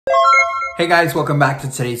Hey guys, welcome back to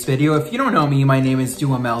today's video. If you don't know me, my name is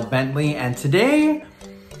Duhamel Bentley, and today,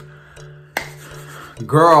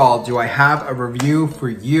 girl, do I have a review for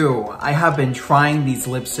you. I have been trying these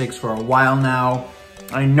lipsticks for a while now.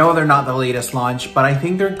 I know they're not the latest launch, but I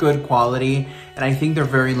think they're good quality, and I think they're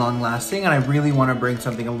very long lasting, and I really want to bring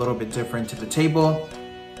something a little bit different to the table.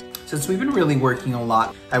 Since we've been really working a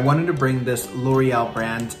lot, I wanted to bring this L'Oreal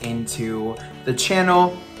brand into the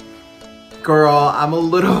channel. Girl, I'm a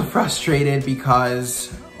little frustrated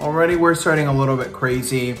because already we're starting a little bit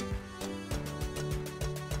crazy.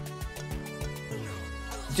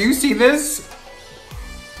 Do you see this?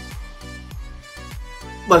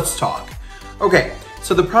 Let's talk. Okay,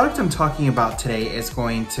 so the product I'm talking about today is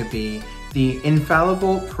going to be the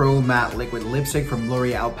Infallible Pro Matte Liquid Lipstick from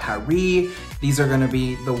L'Oreal Paris. These are gonna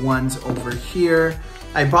be the ones over here.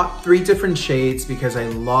 I bought 3 different shades because I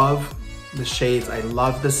love the shades, I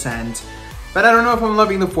love the scent. But I don't know if I'm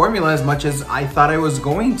loving the formula as much as I thought I was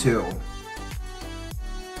going to.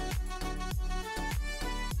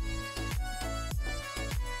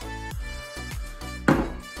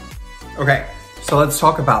 Okay, so let's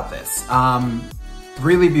talk about this.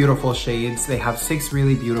 Really beautiful shades. They have 6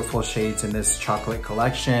 really beautiful shades in this chocolate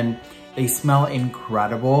collection. They smell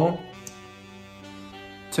incredible.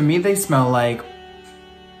 To me, they smell like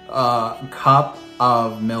a cup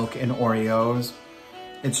of milk and Oreos.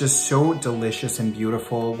 It's just so delicious and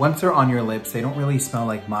beautiful. Once they're on your lips, they don't really smell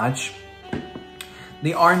like much.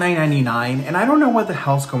 They are $9.99, and I don't know what the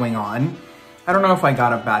hell's going on. I don't know if I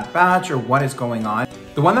got a bad batch or what is going on.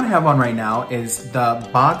 The one that I have on right now is the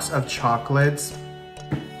Box of Chocolates.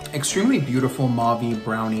 Extremely beautiful mauvey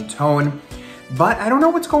brownie tone. But I don't know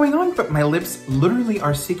what's going on, but my lips literally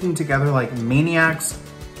are sticking together like maniacs.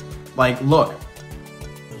 Like, look.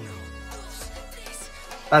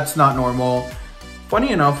 That's not normal.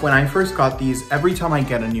 Funny enough, when I first got these, every time I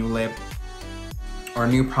get a new lip or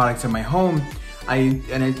new products in my home, and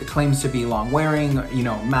it claims to be long wearing, you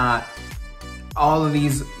know, matte, all of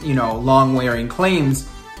these, you know, long wearing claims,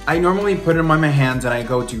 I normally put them on my hands and I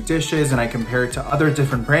go do dishes and I compare it to other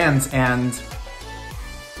different brands, and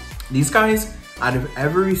these guys, out of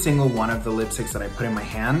every single one of the lipsticks that I put in my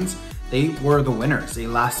hands, they were the winners. They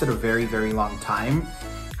lasted a very, very long time.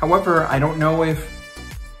 However, I don't know if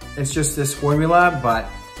it's just this formula, but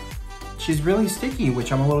she's really sticky,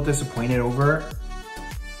 which I'm a little disappointed over.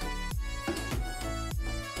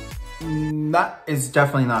 That is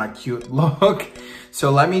definitely not a cute look.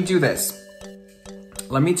 So let me do this.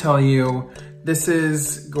 Let me tell you, this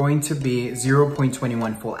is going to be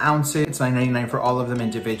 0.21 full ounces. It's $9.99 for all of them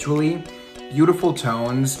individually. Beautiful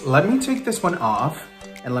tones. Let me take this one off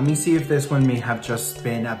and let me see if this one may have just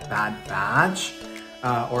been a bad batch.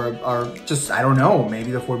 Or just, I don't know, maybe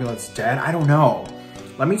the formula's dead, I don't know.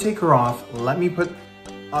 Let me take her off, let me put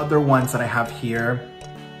other ones that I have here,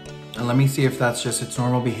 and let me see if that's just its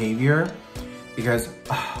normal behavior, because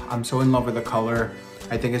I'm so in love with the color.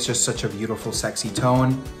 I think it's just such a beautiful, sexy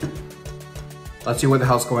tone. Let's see what the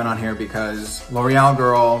hell's going on here, because L'Oreal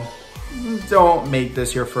girl, don't make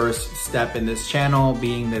this your first step in this channel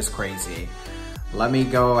being this crazy. Let me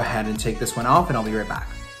go ahead and take this one off and I'll be right back.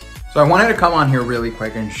 So I wanted to come on here really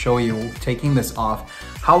quick and show you, taking this off,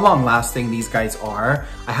 how long lasting these guys are.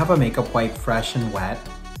 I have a makeup wipe, fresh and wet.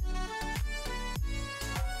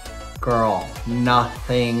 Girl,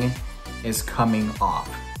 nothing is coming off.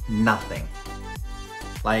 Nothing.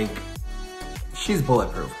 Like, she's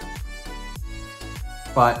bulletproof.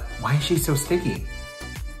 But why is she so sticky?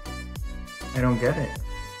 I don't get it.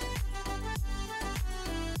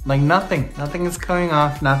 Like, nothing is coming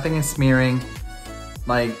off, nothing is smearing.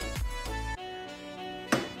 Like,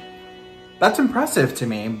 that's impressive to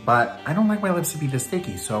me, but I don't like my lips to be this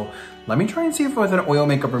sticky, so let me try and see if with an oil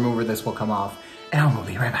makeup remover this will come off, and I will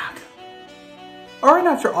be right back. All right,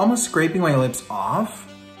 after almost scraping my lips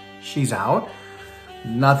off, she's out.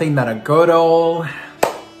 Nothing that a good old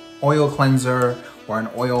oil cleanser or an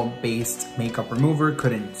oil-based makeup remover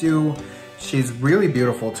couldn't do. She's really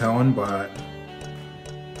beautiful tone, but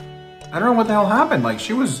I don't know what the hell happened. Like,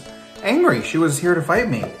 she was angry. She was here to fight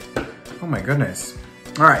me. Oh my goodness.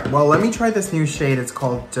 All right, well, let me try this new shade. It's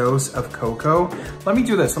called Dose of Cocoa. Let me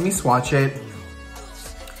do this, let me swatch it.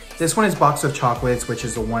 This one is Box of Chocolates, which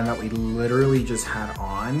is the one that we literally just had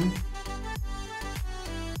on.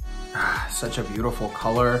 Such a beautiful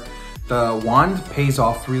color. The wand pays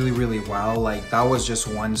off really, really well. Like, that was just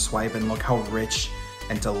one swipe, and look how rich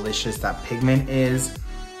and delicious that pigment is.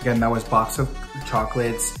 Again, that was Box of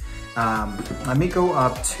Chocolates. Let me go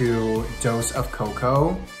up to Dose of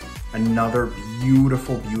Cocoa. Another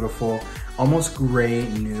beautiful, beautiful, almost gray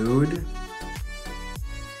nude.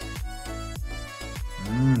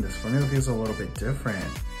 This formula feels a little bit different.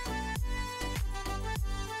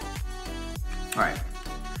 All right,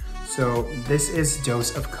 so this is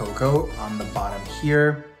Dose of Cocoa on the bottom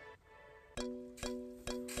here.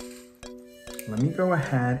 Let me go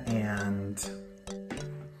ahead and,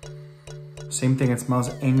 same thing, it smells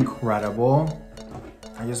incredible.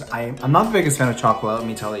 I'm not the biggest fan of chocolate, let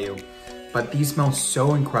me tell you, but these smell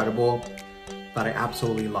so incredible that I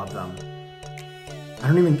absolutely love them.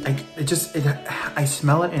 I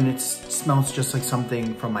smell it and it smells just like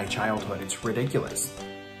something from my childhood. It's ridiculous.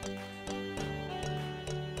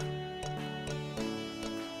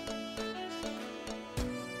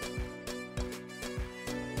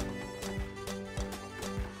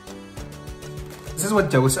 This is what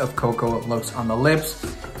Dose of Cocoa looks on the lips.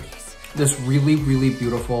 This really, really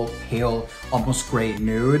beautiful, pale, almost gray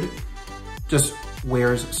nude. Just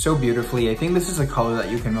wears so beautifully. I think this is a color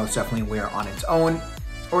that you can most definitely wear on its own,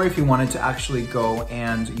 or if you wanted to actually go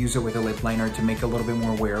and use it with a lip liner to make it a little bit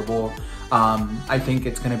more wearable, I think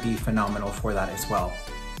it's gonna be phenomenal for that as well.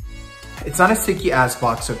 It's not as sticky as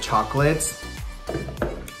box of chocolates,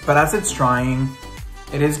 but as it's drying,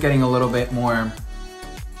 it is getting a little bit more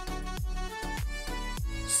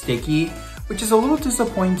sticky, which is a little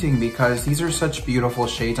disappointing because these are such beautiful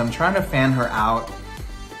shades. I'm trying to fan her out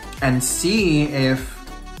and see if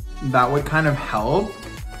that would kind of help.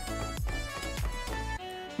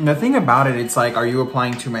 And the thing about it, it's like, are you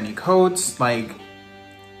applying too many coats? Like,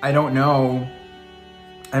 I don't know.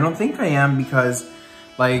 I don't think I am, because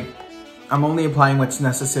like, I'm only applying what's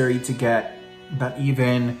necessary to get that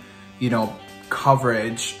even, you know,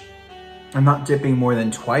 coverage. I'm not dipping more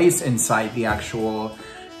than twice inside the actual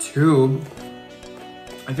tube.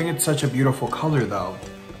 I think it's such a beautiful color though.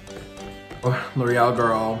 Oh, L'Oreal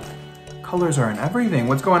girl, colors are in everything.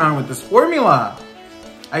 What's going on with this formula?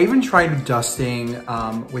 I even tried dusting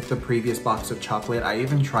with the previous box of chocolate. I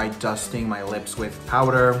even tried dusting my lips with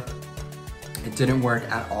powder. It didn't work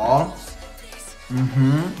at all.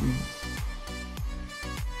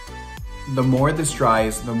 The more this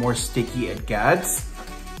dries, the more sticky it gets.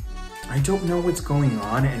 I don't know what's going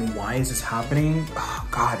on and why is this happening. Oh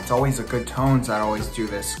God, it's always a good tones that always do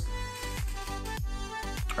this.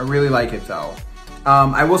 I really like it though.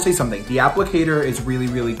 I will say something. The applicator is really,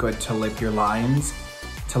 really good to lip your lines,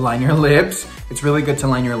 to line your lips. It's really good to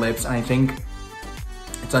line your lips. And I think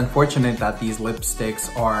it's unfortunate that these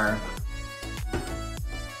lipsticks are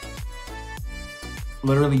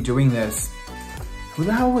literally doing this. Who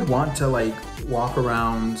the hell would want to like walk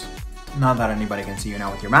around, not that anybody can see you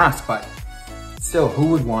now with your mask, but still, who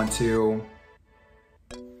would want to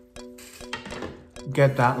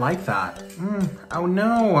get that like that? Oh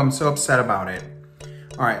no, I'm so upset about it.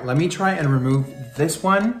 All right, let me try and remove this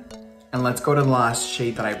one, and let's go to the last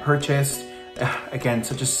shade that I purchased. Again,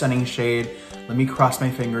 such a stunning shade. Let me cross my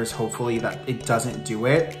fingers, hopefully that it doesn't do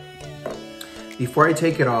it. Before I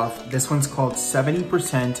take it off, this one's called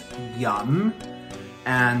 70% Yum,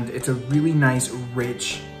 and it's a really nice,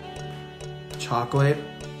 rich chocolate.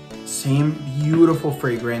 Same beautiful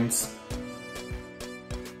fragrance.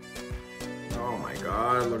 Oh my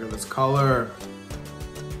God, look at this color.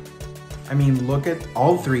 I mean, look at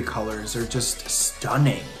all three colors. They're just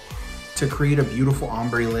stunning. To create a beautiful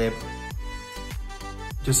ombre lip,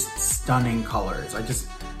 just stunning colors. I just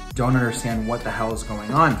don't understand what the hell is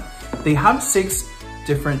going on. They have 6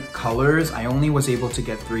 different colors. I only was able to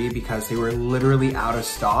get 3 because they were literally out of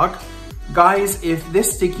stock. Guys, if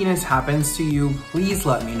this stickiness happens to you, please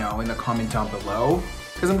let me know in the comment down below,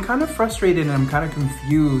 because I'm kind of frustrated and I'm kind of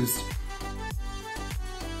confused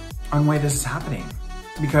on why this is happening.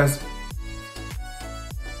 Because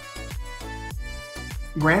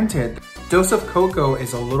granted, Dose of Cocoa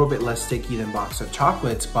is a little bit less sticky than Box of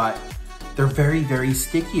Chocolates, but they're very, very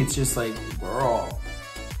sticky. It's just like, girl.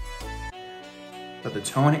 But the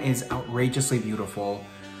tone is outrageously beautiful.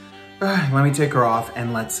 Let me take her off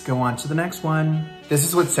and let's go on to the next one. This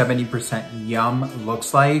is what 70% Yum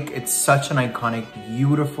looks like. It's such an iconic,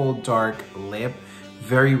 beautiful, dark lip.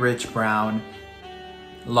 Very rich brown.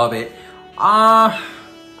 Love it.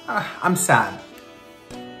 I'm sad.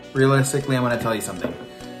 Realistically, I'm gonna tell you something.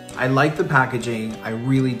 I like the packaging, I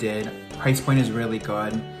really did. Price point is really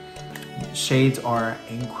good. Shades are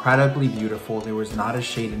incredibly beautiful. There was not a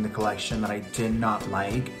shade in the collection that I did not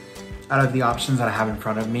like. Out of the options that I have in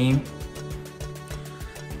front of me,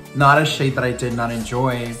 not a shade that I did not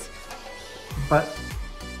enjoy. But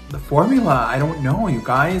the formula, I don't know, you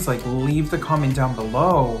guys. Like, leave the comment down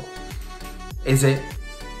below. Is it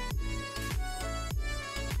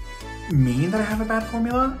me that I have a bad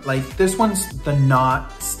formula? Like, this one's the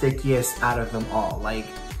not stickiest out of them all. Like,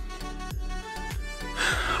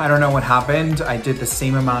 I don't know what happened. I did the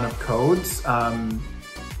same amount of coats.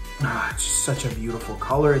 It's just such a beautiful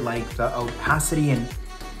color, like the opacity and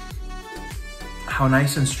how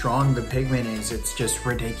nice and strong the pigment is. It's just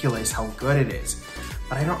ridiculous how good it is.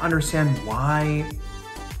 But I don't understand why.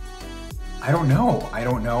 I don't know.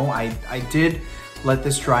 I did let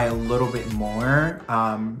this dry a little bit more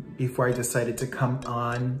before I decided to come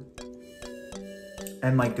on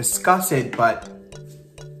and like discuss it, but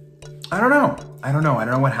I don't know. I don't know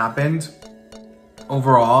what happened.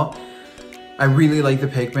 Overall, I really like the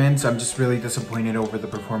pigments. I'm just really disappointed over the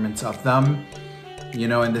performance of them. You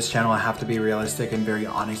know, in this channel, I have to be realistic and very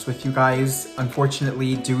honest with you guys.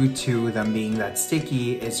 Unfortunately, due to them being that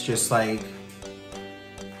sticky, it's just like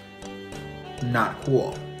not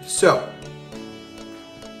cool. So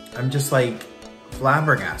I'm just like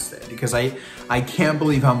flabbergasted because I can't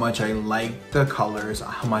believe how much I like the colors,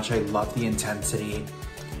 how much I love the intensity,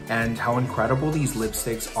 and how incredible these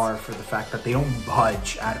lipsticks are for the fact that they don't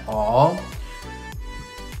budge at all.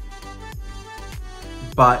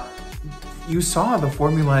 But you saw the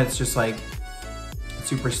formula, it's just like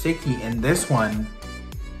super sticky, and this one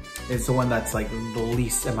is the one that's like the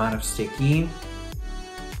least amount of sticky.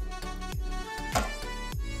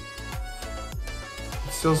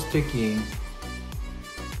 It's still sticky,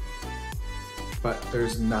 but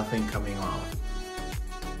there's nothing coming off.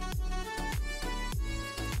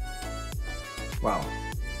 Wow.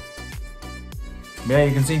 Yeah,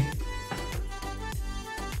 you can see.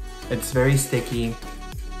 It's very sticky.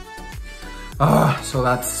 So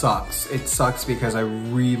that sucks. It sucks because I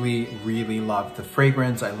really, really love the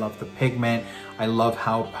fragrance. I love the pigment. I love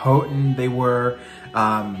how potent they were.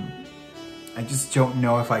 I just don't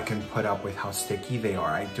know if I can put up with how sticky they are.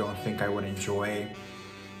 I don't think I would enjoy,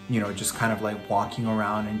 you know, just kind of like walking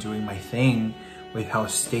around and doing my thing with how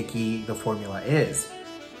sticky the formula is.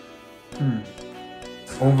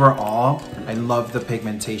 Overall, I love the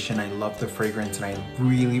pigmentation, I love the fragrance, and I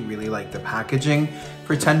really, really like the packaging.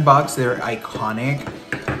 For 10 bucks, they're iconic.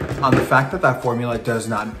 On the fact that that formula does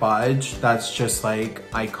not budge, that's just like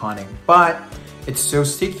iconic. But it's so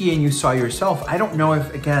sticky, and you saw yourself. I don't know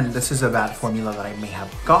if, again, this is a bad formula that I may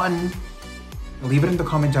have gotten. Leave it in the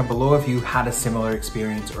comment down below if you had a similar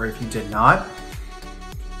experience or if you did not.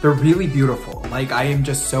 They're really beautiful. Like, I am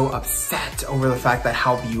just so upset over the fact that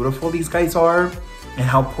how beautiful these guys are and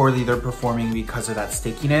how poorly they're performing because of that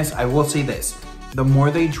stickiness. I will say this, the more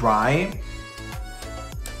they dry,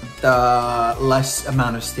 the less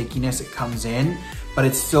amount of stickiness it comes in, but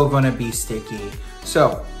it's still gonna be sticky.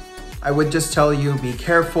 So I would just tell you, be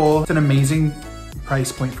careful. It's an amazing price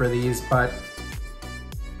point for these, but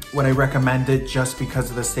would I recommend it just because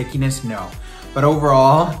of the stickiness? No. But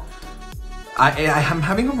overall, I'm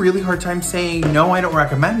having a really hard time saying, no, I don't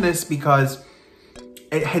recommend this because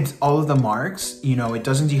it hits all of the marks. You know, it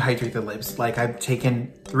doesn't dehydrate the lips. Like, I've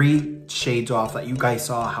taken 3 shades off that you guys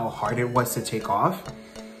saw how hard it was to take off.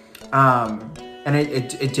 And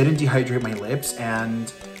it didn't dehydrate my lips,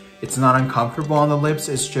 and it's not uncomfortable on the lips.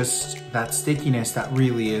 It's just that stickiness that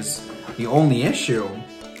really is the only issue.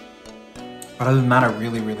 But other than that, I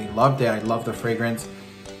really, really loved it. I love the fragrance.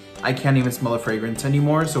 I can't even smell the fragrance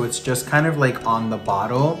anymore, so it's just kind of like on the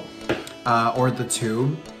bottle or the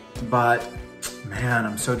tube. But man,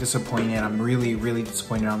 I'm so disappointed. I'm really, really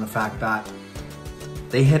disappointed on the fact that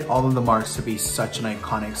they hit all of the marks to be such an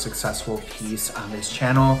iconic, successful piece on this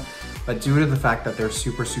channel. But due to the fact that they're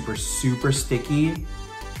super, super, super sticky,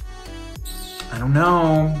 I don't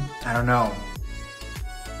know.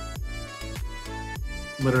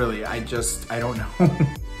 Literally, I don't know.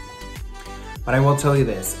 But I will tell you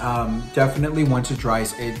this, definitely once it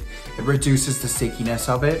dries, it reduces the stickiness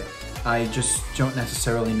of it. I just don't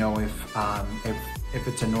necessarily know if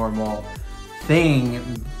it's a normal thing,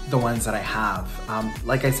 the ones that I have.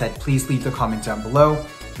 Like I said, please leave the comment down below.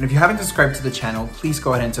 And if you haven't subscribed to the channel, please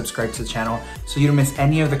go ahead and subscribe to the channel so you don't miss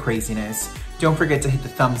any of the craziness. Don't forget to hit the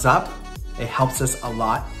thumbs up. It helps us a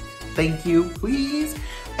lot. Thank you, please.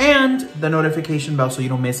 And the notification bell so you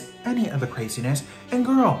don't miss any of the craziness. And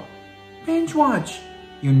girl, binge watch.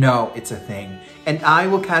 You know it's a thing. And I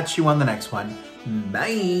will catch you on the next one. Bye.